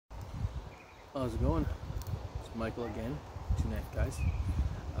How's it going? It's Michael again, Two Knife Guys.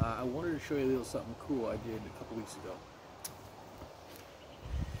 I wanted to show you a little something cool I did a couple weeks ago.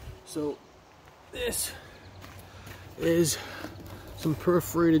 So this is some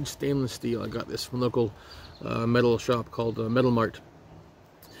perforated stainless steel. I got this from a local metal shop called Metal Mart.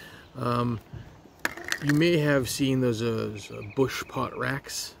 You may have seen those bush pot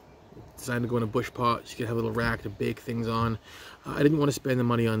racks designed to go in a bush pot. So you can have a little rack to bake things on. I didn't want to spend the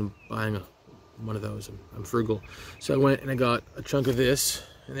money on buying one of those. I'm frugal. So I went and I got a chunk of this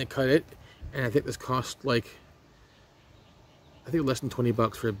and I cut it, and I think this cost like, I think less than 20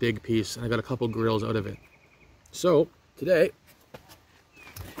 bucks for a big piece, and I got a couple grills out of it. So today,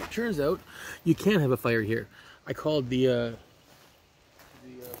 turns out you can have a fire here. I called the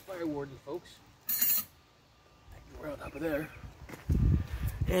fire warden folks. We're on top of there.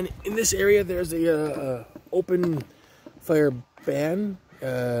 And in this area, there's a open fire ban.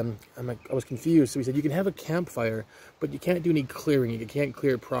 I was confused, so he said you can have a campfire, but you can't do any clearing. You can't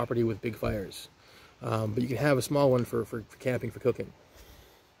clear property with big fires, but you can have a small one for camping, for cooking.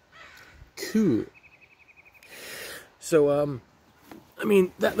 Cool. So I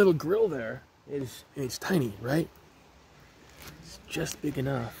mean, that little grill there it's tiny, right? It's just big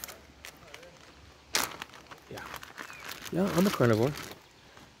enough. Yeah, I'm a carnivore.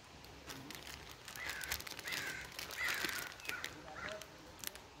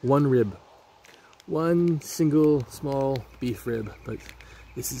 One rib. One single small beef rib, but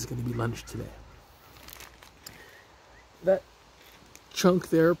this is going to be lunch today. That chunk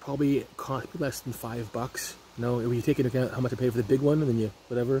there probably cost me less than $5. No, when you take into account how much I paid for the big one, and then you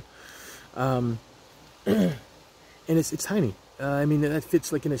whatever. And it's tiny. I mean, that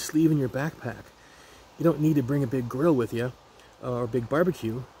fits like in a sleeve in your backpack. You don't need to bring a big grill with you, or a big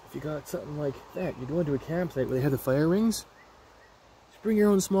barbecue. If you got something like that, you're going to a campsite where they have the fire rings. Bring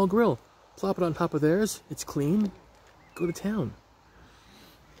your own small grill, plop it on top of theirs, it's clean, go to town.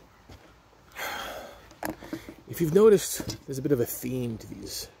 If you've noticed, there's a bit of a theme to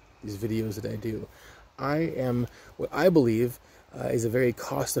these videos that I do. I am what I believe is a very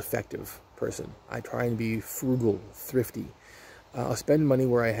cost-effective person. I try and be frugal, thrifty. I'll spend money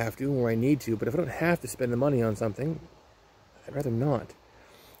where I have to and where I need to, but if I don't have to spend the money on something, I'd rather not.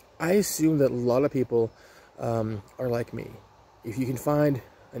 I assume that a lot of people are like me. If you can find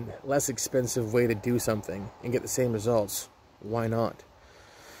a less expensive way to do something and get the same results, why not?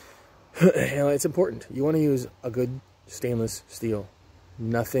 You know, it's important. You want to use a good stainless steel.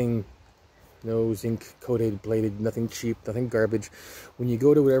 Nothing, no zinc coated, bladed, nothing cheap, nothing garbage. When you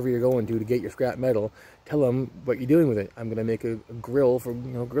go to whatever you're going to get your scrap metal, tell them what you're doing with it. I'm going to make a grill for,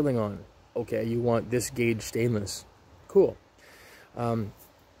 grilling on. Okay, you want this gauge stainless. Cool.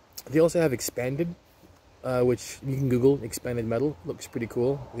 They also have expanded, which you can Google, expanded metal. Looks pretty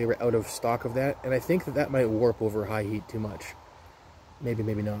cool. They were out of stock of that, and I think that might warp over high heat too much. Maybe,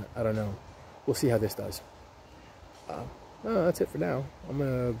 maybe not. I don't know. We'll see how this does. That's it for now. I'm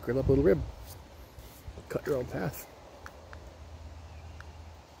gonna grill up a little rib. Cut your own path.